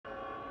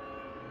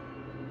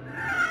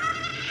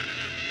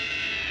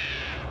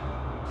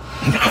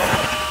What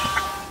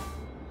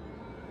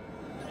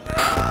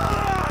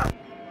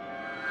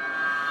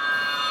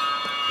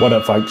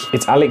up, folks?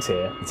 It's Alex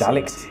here.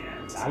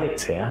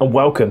 And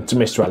welcome to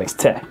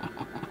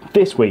MrAlexTech.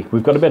 This week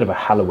we've got a bit of a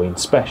Halloween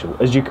special,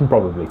 as you can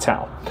probably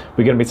tell.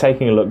 We're going to be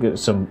taking a look at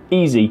some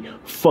easy,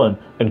 fun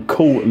and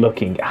cool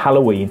looking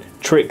Halloween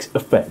tricks,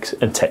 effects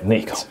and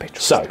techniques.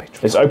 So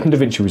let's open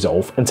Davinci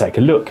Resolve and take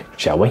a look,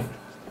 shall we?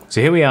 So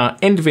here we are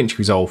in Davinci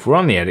Resolve, we're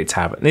on the edit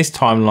tab, and this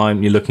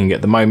timeline you're looking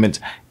at the moment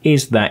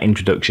is that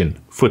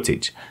introduction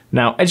footage.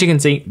 Now, as you can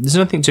see, there's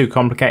nothing too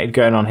complicated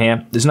going on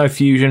here. There's no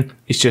fusion,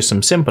 it's just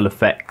some simple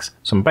effects,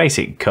 some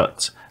basic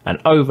cuts,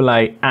 an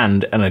overlay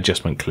and an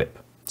adjustment clip.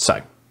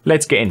 So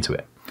let's get into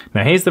it.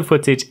 Now here's the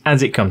footage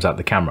as it comes out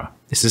the camera.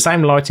 It's the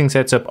same lighting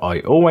setup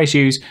I always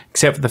use,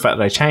 except for the fact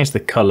that I changed the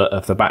color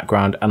of the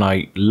background and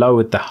I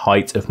lowered the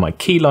height of my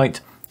key light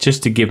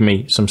just to give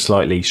me some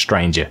slightly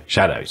stranger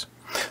shadows.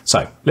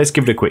 So let's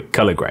give it a quick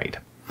color grade.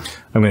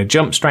 I'm going to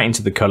jump straight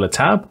into the color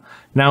tab.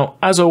 Now,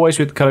 as always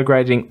with color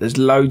grading, there's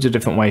loads of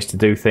different ways to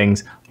do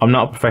things. I'm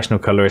not a professional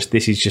colorist.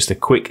 This is just a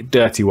quick,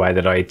 dirty way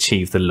that I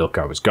achieved the look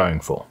I was going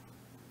for.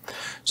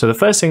 So the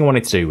first thing I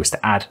wanted to do was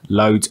to add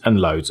loads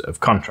and loads of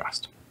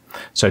contrast.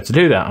 So to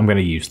do that, I'm going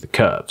to use the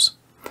curves.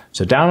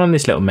 So down on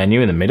this little menu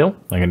in the middle,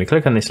 I'm going to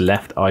click on this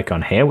left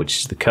icon here, which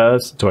is the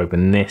curves, to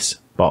open this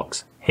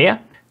box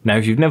here. Now,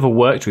 if you've never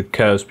worked with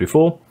curves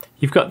before,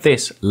 you've got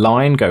this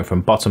line going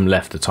from bottom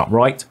left to top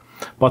right.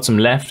 Bottom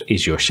left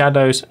is your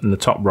shadows and the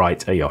top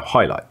right are your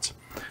highlights.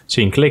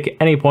 So you can click at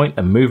any point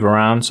and move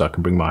around, so I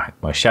can bring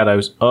my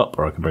shadows up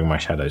or I can bring my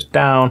shadows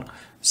down.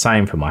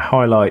 Same for my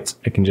highlights.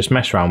 I can just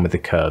mess around with the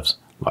curves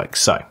like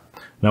so.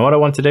 Now what I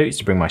want to do is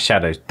to bring my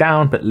shadows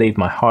down but leave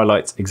my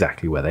highlights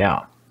exactly where they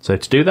are. So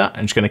to do that,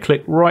 I'm just going to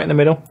click right in the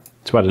middle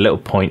to add a little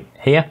point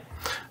here.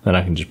 Then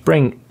I can just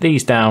bring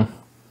these down.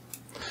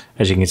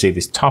 As you can see,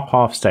 this top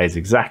half stays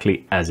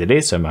exactly as it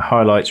is, so my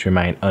highlights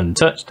remain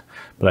untouched,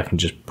 but I can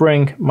just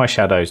bring my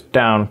shadows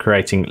down,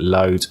 creating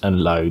loads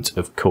and loads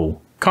of cool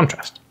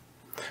contrast.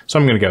 So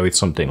I'm going to go with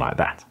something like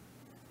that.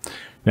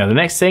 Now the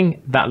next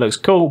thing, that looks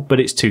cool, but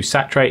it's too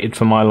saturated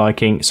for my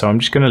liking, so I'm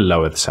just going to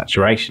lower the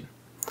saturation.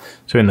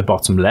 So in the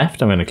bottom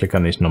left, I'm going to click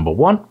on this number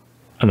 1,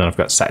 and then I've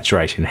got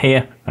saturation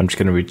here. I'm just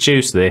going to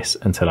reduce this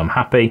until I'm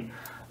happy.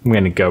 I'm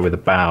going to go with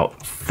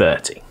about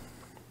 30.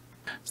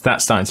 So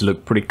that's starting to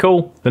look pretty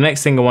cool. The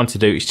next thing I want to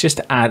do is just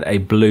to add a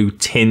blue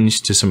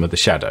tinge to some of the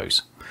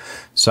shadows.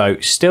 So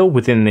still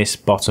within this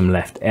bottom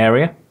left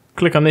area,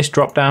 click on this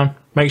drop down,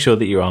 make sure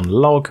that you're on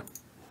log.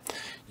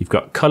 You've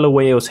got color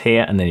wheels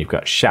here and then you've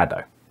got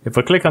shadow. If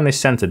I click on this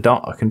center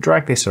dot, I can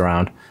drag this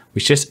around,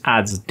 which just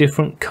adds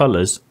different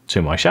colors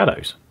to my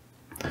shadows.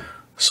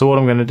 So what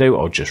I'm going to do,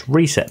 I'll just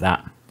reset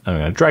that. I'm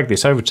going to drag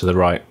this over to the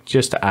right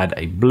just to add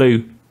a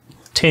blue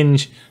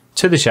tinge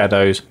to the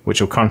shadows,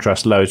 which will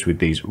contrast loads with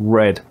these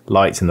red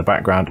lights in the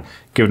background,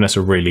 giving us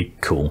a really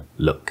cool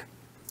look.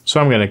 So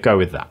I'm going to go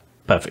with that.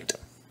 Perfect.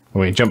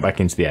 I'm going to jump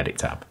back into the edit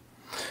tab.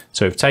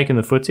 So we've taken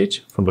the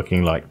footage from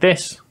looking like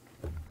this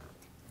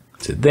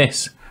to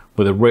this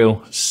with a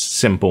real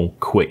simple,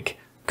 quick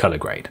color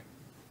grade.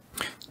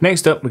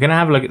 Next up, we're going to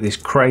have a look at this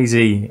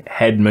crazy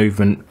head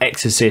movement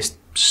Exorcist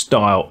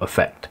style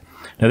effect.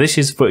 Now this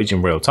is footage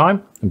in real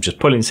time. I'm just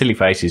pulling silly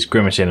faces,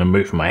 grimacing and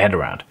moving my head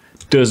around.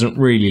 Doesn't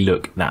really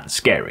look that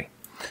scary.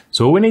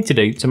 So all we need to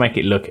do to make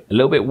it look a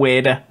little bit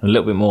weirder and a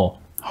little bit more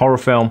horror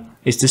film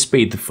is to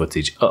speed the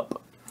footage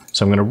up.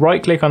 So I'm going to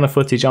right click on the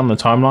footage on the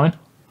timeline.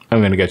 I'm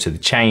going to go to the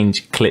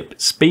change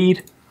clip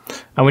speed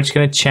and we're just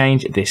going to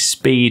change this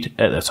speed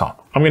at the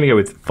top. I'm going to go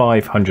with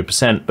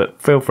 500%,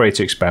 but feel free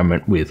to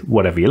experiment with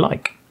whatever you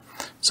like.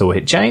 So we'll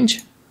hit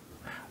change,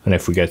 and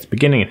if we go to the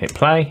beginning and hit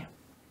play,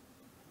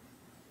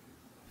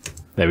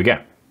 there we go.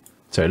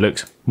 So it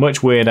looks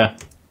much weirder,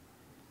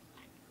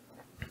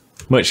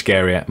 much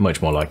scarier,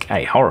 much more like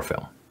a horror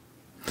film.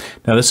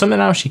 Now there's something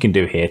else you can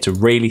do here to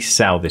really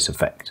sell this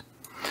effect.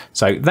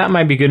 So that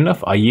may be good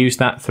enough. I use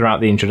that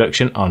throughout the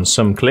introduction on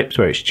some clips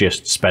where it's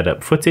just sped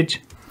up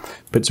footage.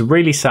 But to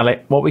really sell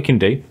it, what we can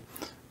do,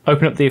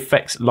 open up the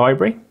effects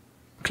library,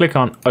 click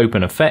on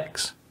open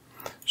effects,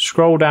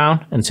 scroll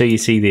down until you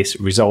see this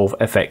Resolve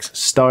FX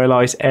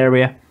stylize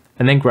area,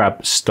 and then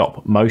grab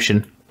stop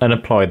motion and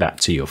apply that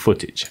to your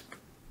footage.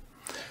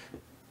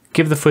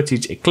 Give the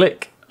footage a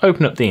click,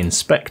 open up the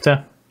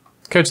inspector,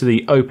 go to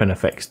the open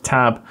effects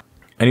tab,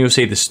 and you'll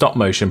see the stop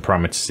motion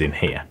parameters in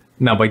here.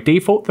 Now by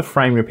default, the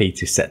frame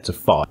repeat is set to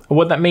 5. And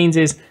what that means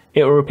is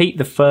it will repeat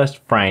the first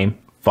frame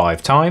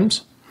 5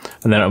 times,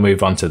 and then it'll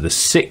move on to the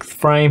 6th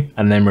frame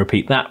and then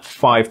repeat that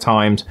 5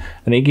 times.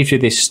 And it gives you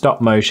this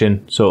stop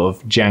motion sort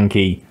of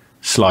janky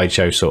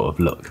slideshow sort of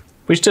look,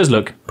 which does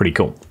look pretty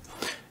cool.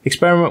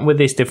 Experiment with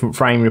this different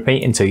frame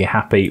repeat until you're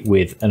happy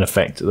with an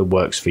effect that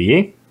works for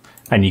you.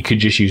 And you could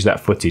just use that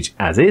footage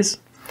as is.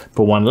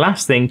 But one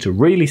last thing to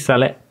really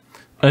sell it,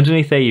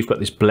 underneath there you've got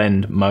this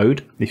blend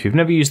mode. If you've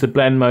never used the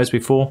blend modes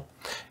before,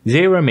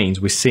 0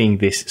 means we're seeing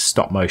this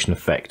stop motion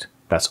effect.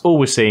 That's all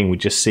we're seeing, we're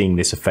just seeing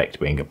this effect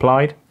being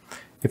applied.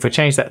 If I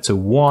change that to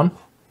 1,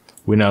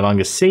 We're no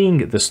longer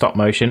seeing the stop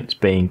motion. It's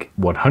being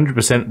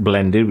 100%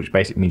 blended, which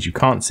basically means you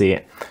can't see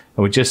it.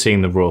 And we're just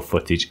seeing the raw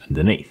footage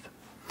underneath.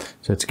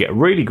 So to get a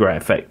really great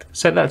effect,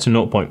 set that to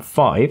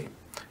 0.5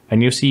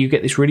 and you'll see you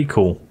get this really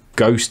cool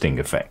ghosting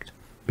effect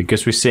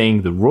because we're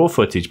seeing the raw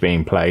footage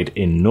being played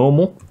in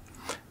normal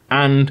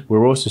and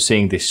we're also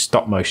seeing this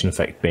stop motion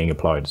effect being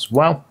applied as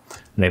well.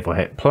 And if I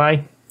hit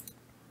play,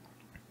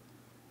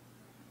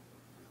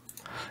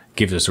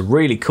 gives us a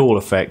really cool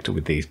effect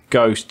with these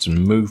ghosts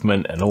and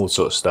movement and all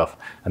sorts of stuff.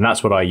 And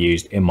that's what I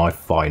used in my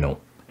final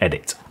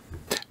edit.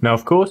 Now,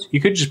 of course, you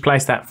could just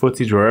place that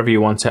footage wherever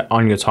you want it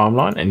on your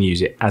timeline and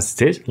use it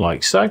as it is,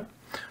 like so.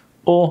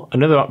 Or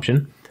another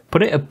option,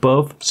 put it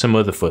above some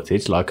other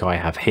footage like I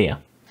have here,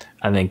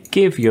 and then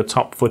give your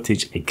top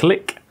footage a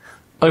click,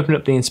 open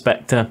up the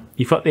inspector,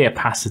 you've got the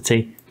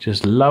opacity,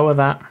 just lower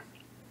that,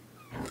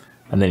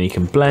 and then you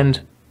can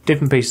blend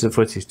different pieces of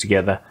footage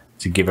together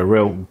to give a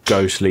real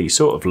ghostly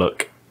sort of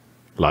look,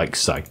 like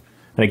so.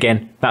 And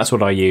again, that's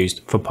what I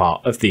used for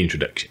part of the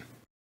introduction.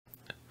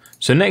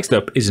 So next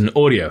up is an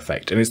audio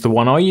effect, and it's the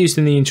one I used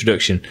in the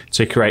introduction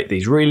to create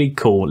these really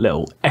cool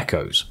little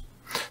echoes.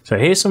 So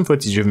here's some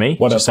footage of me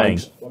just saying,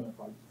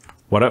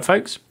 "What up,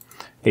 folks?"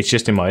 It's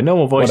just in my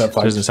normal voice, it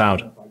doesn't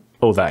sound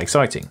all that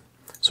exciting.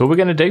 So what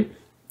we're going to do,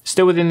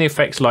 still within the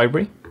effects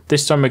library,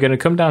 this time we're going to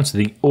come down to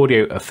the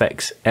audio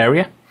effects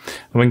area,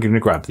 and we're going to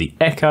grab the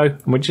echo,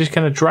 and we're just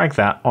going to drag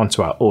that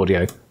onto our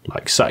audio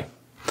like so.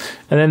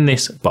 And then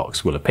this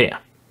box will appear.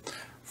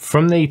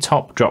 From the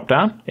top drop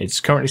down, it's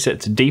currently set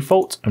to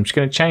default. I'm just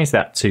going to change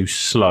that to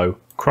slow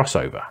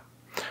crossover.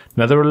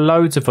 Now there are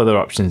loads of other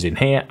options in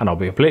here, and I'll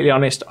be completely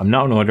honest, I'm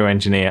not an audio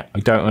engineer, I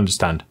don't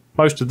understand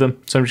most of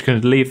them, so I'm just going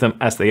to leave them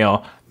as they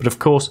are, but of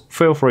course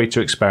feel free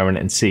to experiment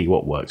and see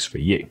what works for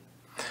you.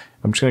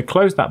 I'm just going to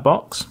close that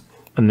box,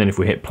 and then if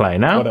we hit play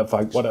now,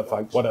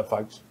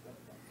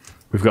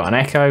 we've got an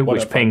echo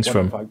which pings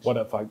from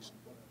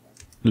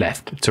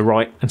left to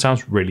right and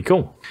sounds really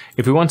cool.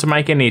 If we want to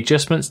make any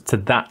adjustments to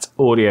that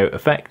audio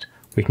effect,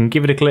 we can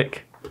give it a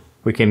click,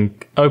 we can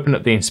open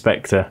up the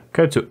inspector,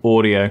 go to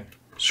audio,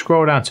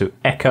 scroll down to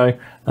echo,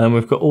 and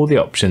we've got all the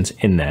options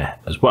in there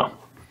as well.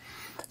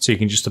 So you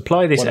can just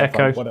apply this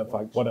echo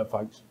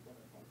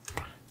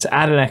to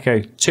add an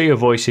echo to your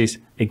voices.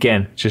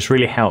 Again, just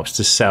really helps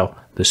to sell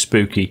the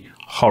spooky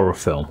horror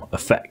film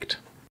effect.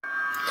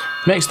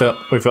 Next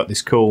up, we've got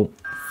this cool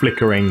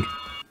flickering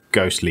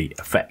ghostly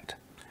effect.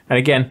 And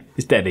again,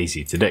 it's dead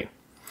easy to do.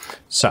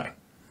 So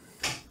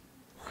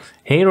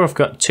here I've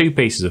got two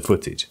pieces of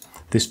footage.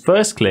 This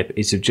first clip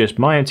is of just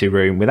my empty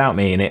room without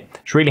me in it.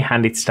 It's really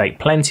handy to take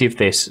plenty of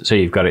this so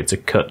you've got it to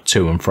cut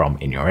to and from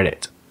in your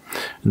edit.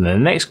 And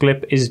then the next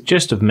clip is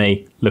just of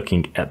me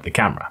looking at the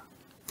camera.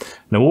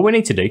 Now what we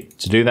need to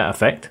do that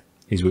effect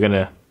is we're going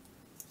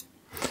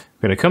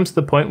to come to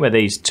the point where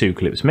these two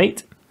clips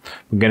meet.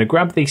 We're going to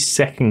grab the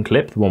second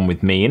clip, the one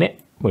with me in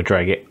it. We'll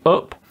drag it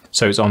up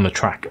so it's on the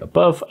track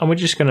above, and we're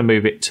just going to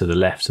move it to the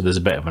left so there's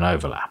a bit of an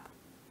overlap.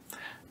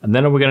 And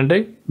then what we're going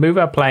to do, move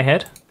our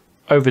playhead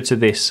over to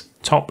this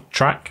top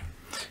track,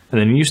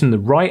 and then using the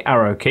right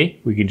arrow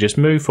key, we can just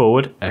move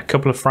forward a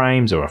couple of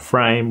frames or a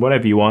frame,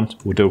 whatever you want.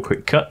 We'll do a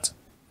quick cut.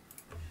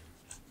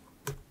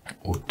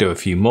 We'll do a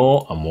few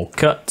more and we'll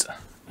cut,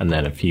 and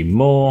then a few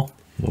more,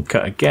 we'll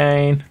cut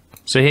again.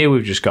 So here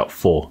we've just got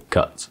 4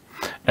 cuts,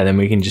 and then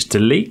we can just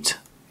delete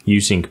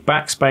using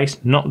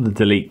backspace, not the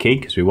delete key,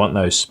 because we want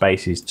those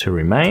spaces to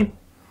remain.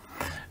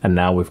 And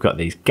now we've got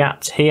these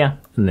gaps here,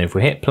 and then if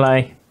we hit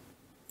play,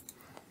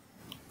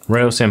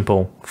 real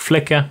simple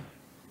flicker,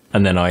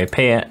 and then I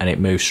appear and it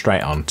moves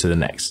straight on to the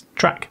next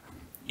track.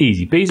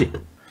 Easy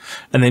peasy.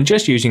 And then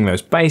just using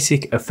those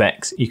basic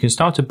effects, you can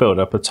start to build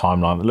up a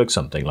timeline that looks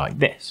something like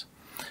this.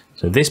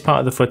 So this part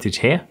of the footage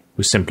here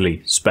was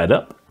simply sped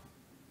up.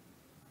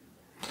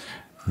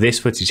 This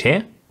footage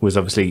here was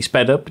obviously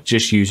sped up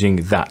just using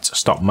that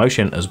stop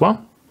motion as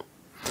well.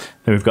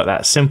 Then we've got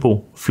that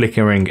simple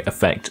flickering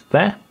effect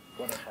there.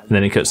 And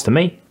then it cuts to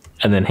me.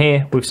 And then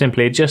here we've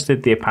simply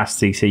adjusted the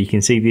opacity so you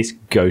can see this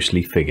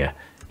ghostly figure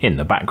in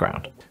the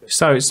background.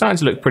 So it's starting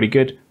to look pretty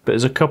good, but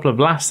there's a couple of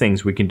last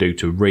things we can do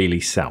to really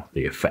sell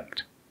the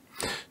effect.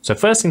 So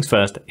first things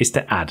first is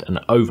to add an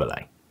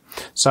overlay.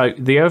 So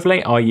the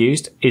overlay I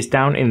used is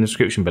down in the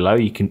description below.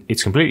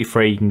 It's completely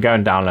free. You can go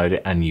and download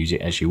it and use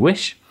it as you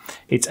wish.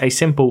 It's a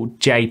simple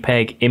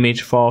JPEG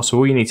image file, so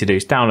all you need to do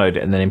is download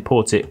it and then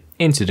import it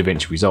into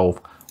Davinci Resolve.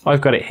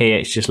 I've got it here,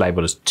 it's just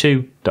labeled as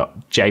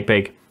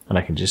 2.jpg, and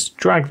I can just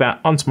drag that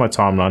onto my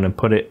timeline and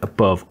put it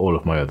above all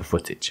of my other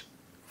footage.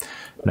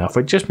 Now if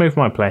I just move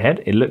my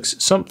playhead, it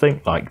looks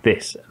something like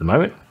this at the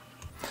moment,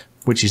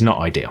 which is not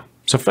ideal.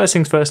 So first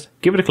things first,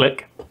 give it a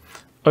click,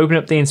 open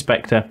up the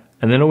inspector,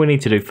 and then all we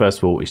need to do first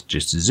of all is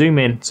just zoom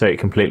in so it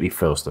completely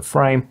fills the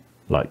frame,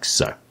 like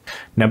so.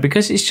 Now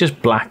because it's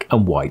just black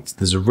and white,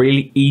 there's a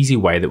really easy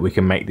way that we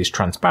can make this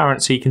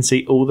transparent so you can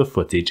see all the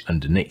footage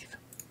underneath.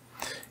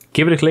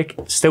 Give it a click,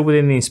 still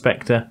within the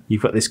inspector,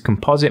 you've got this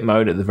composite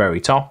mode at the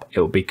very top. It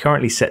will be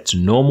currently set to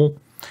normal.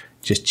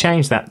 Just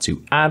change that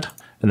to add,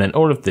 and then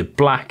all of the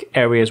black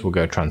areas will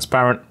go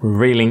transparent,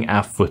 revealing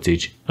our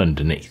footage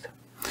underneath.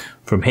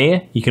 From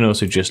here, you can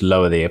also just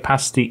lower the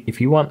opacity if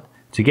you want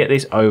to get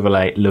this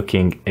overlay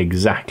looking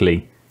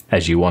exactly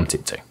as you want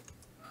it to.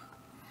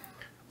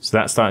 So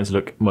that's starting to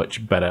look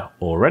much better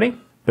already.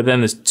 But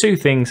then there's two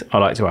things I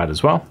like to add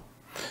as well.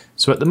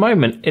 So at the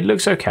moment, it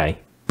looks okay,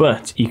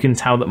 but you can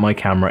tell that my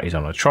camera is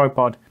on a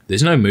tripod.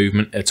 There's no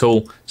movement at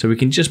all, so we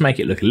can just make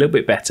it look a little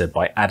bit better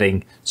by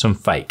adding some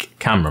fake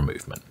camera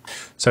movement.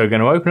 So we're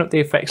going to open up the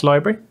effects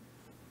library.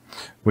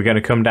 We're going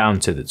to come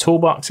down to the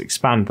toolbox,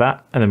 expand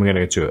that, and then we're going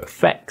to go to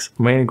effects.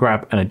 We're going to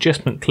grab an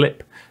adjustment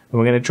clip, and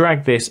we're going to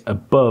drag this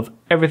above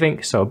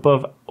everything, so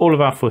above all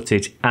of our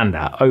footage and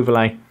our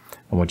overlay,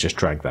 and we'll just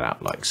drag that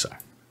out like so.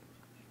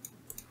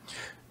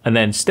 And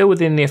then still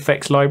within the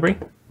effects library,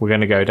 we're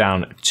going to go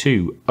down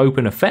to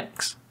open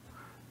effects.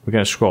 We're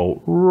going to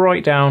scroll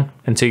right down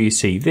until you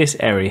see this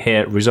area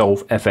here,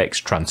 Resolve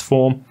FX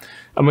Transform,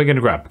 and we're going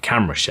to grab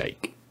camera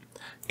shake.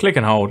 Click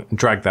and hold and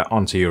drag that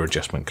onto your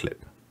adjustment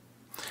clip.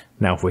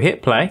 Now if we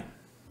hit play,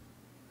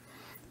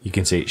 you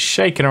can see it's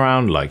shaking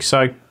around like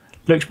so.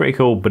 Looks pretty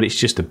cool, but it's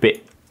just a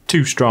bit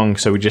too strong,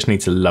 so we just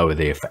need to lower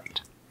the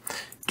effect.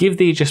 Give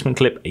the adjustment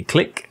clip a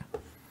click.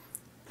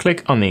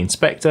 Click on the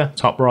inspector,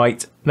 top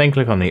right, then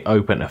click on the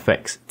open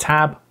effects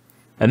tab,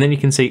 and then you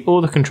can see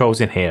all the controls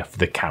in here for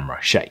the camera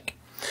shake.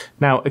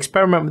 Now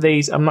experiment with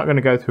these. I'm not going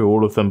to go through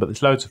all of them, but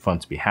there's loads of fun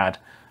to be had.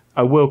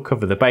 I will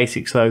cover the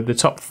basics though. The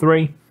top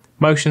three: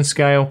 motion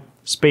scale,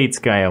 speed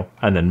scale,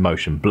 and then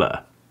motion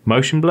blur.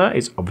 Motion blur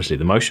is obviously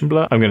the motion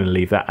blur. I'm going to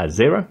leave that as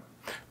 0.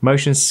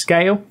 Motion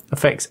scale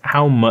affects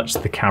how much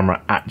the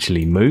camera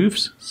actually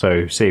moves.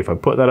 So see, if I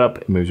put that up,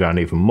 it moves around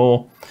even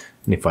more.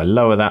 And if I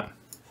lower that,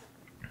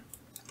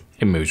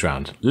 it moves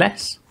around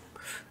less.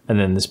 And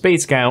then the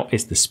speed scale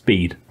is the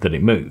speed that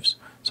it moves.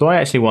 So I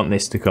actually want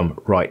this to come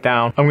right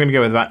down. I'm going to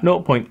go with about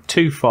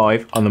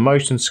 0.25 on the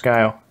motion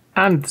scale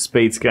and the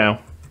speed scale,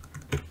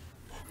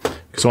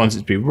 because I want it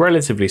to be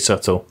relatively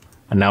subtle.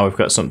 And now we've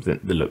got something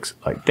that looks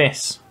like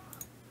this.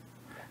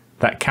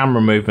 That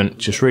camera movement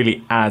just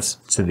really adds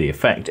to the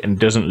effect and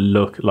doesn't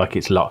look like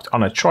it's locked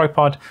on a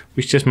tripod,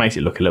 which just makes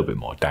it look a little bit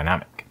more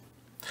dynamic.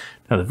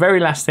 Now the very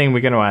last thing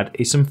we're going to add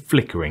is some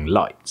flickering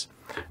lights.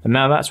 And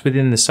now that's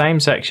within the same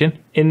section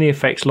in the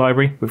effects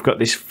library. We've got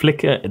this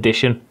flicker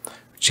edition,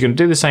 which is going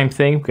to do the same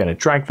thing. We're going to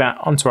drag that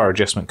onto our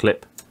adjustment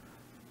clip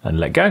and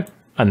let go.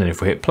 And then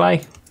if we hit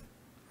play,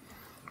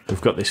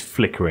 we've got this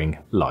flickering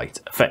light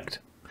effect.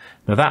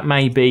 Now that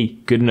may be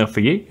good enough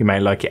for you. You may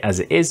like it as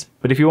it is,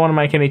 but if you want to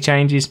make any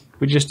changes,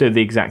 we just do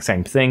the exact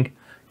same thing.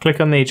 Click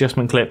on the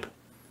adjustment clip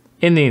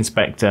in the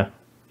inspector,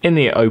 in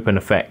the open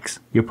effects.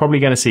 You're probably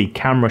going to see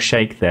camera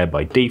shake there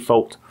by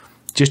default.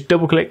 Just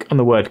double click on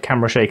the word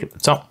camera shake at the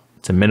top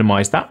to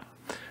minimize that.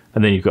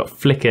 And then you've got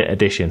flicker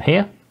edition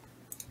here.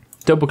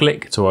 Double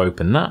click to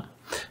open that.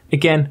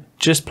 Again,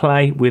 just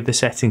play with the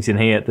settings in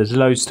here. There's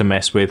loads to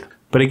mess with.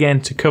 But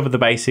again, to cover the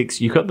basics,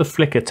 you've got the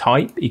flicker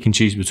type. You can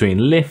choose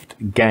between lift,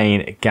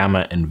 gain,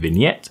 gamma, and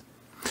vignette.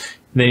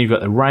 Then you've got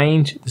the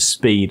range, the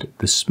speed,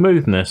 the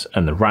smoothness,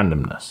 and the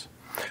randomness.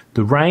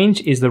 The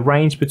range is the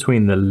range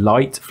between the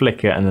light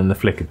flicker and then the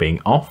flicker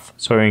being off.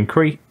 So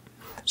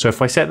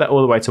if I set that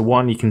all the way to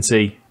 1, you can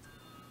see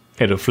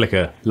it'll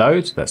flicker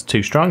loads. That's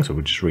too strong, so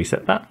we'll just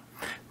reset that.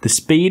 The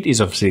speed is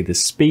obviously the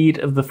speed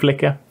of the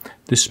flicker.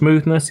 The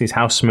smoothness is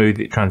how smooth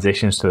it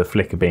transitions to the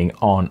flicker being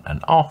on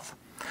and off.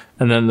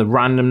 And then the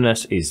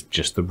randomness is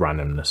just the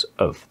randomness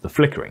of the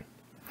flickering.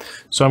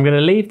 So I'm going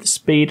to leave the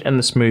speed and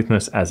the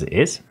smoothness as it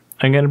is.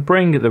 I'm going to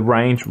bring the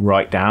range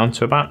right down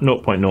to about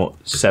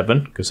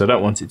 0.07 because I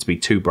don't want it to be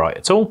too bright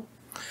at all.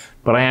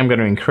 But I am going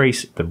to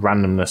increase the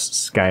randomness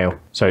scale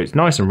so it's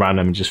nice and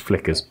random and just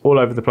flickers all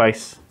over the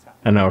place.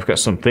 And now I've got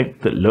something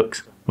that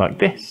looks like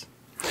this.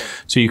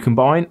 So you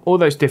combine all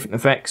those different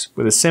effects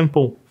with a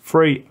simple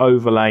free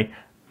overlay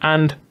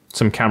and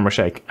some camera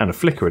shake and a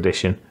flicker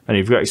edition, and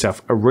you've got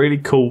yourself a really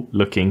cool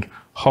looking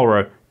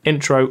horror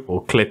intro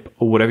or clip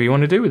or whatever you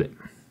want to do with it.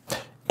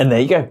 And there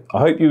you go.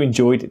 I hope you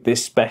enjoyed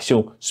this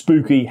special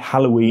spooky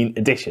Halloween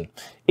edition.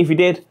 If you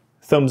did,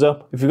 thumbs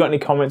up. If you've got any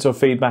comments or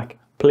feedback,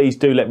 please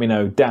do let me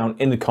know down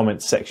in the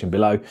comments section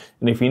below.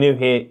 And if you're new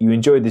here, you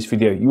enjoyed this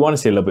video, you want to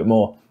see a little bit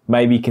more,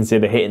 maybe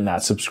consider hitting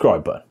that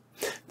subscribe button.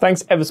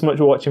 Thanks ever so much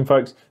for watching,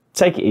 folks.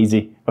 Take it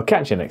easy. I'll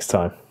catch you next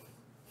time.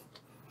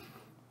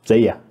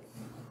 See ya.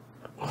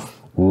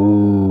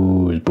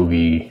 Ooh, it's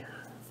boogie.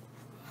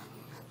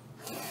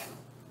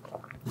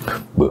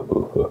 Boo.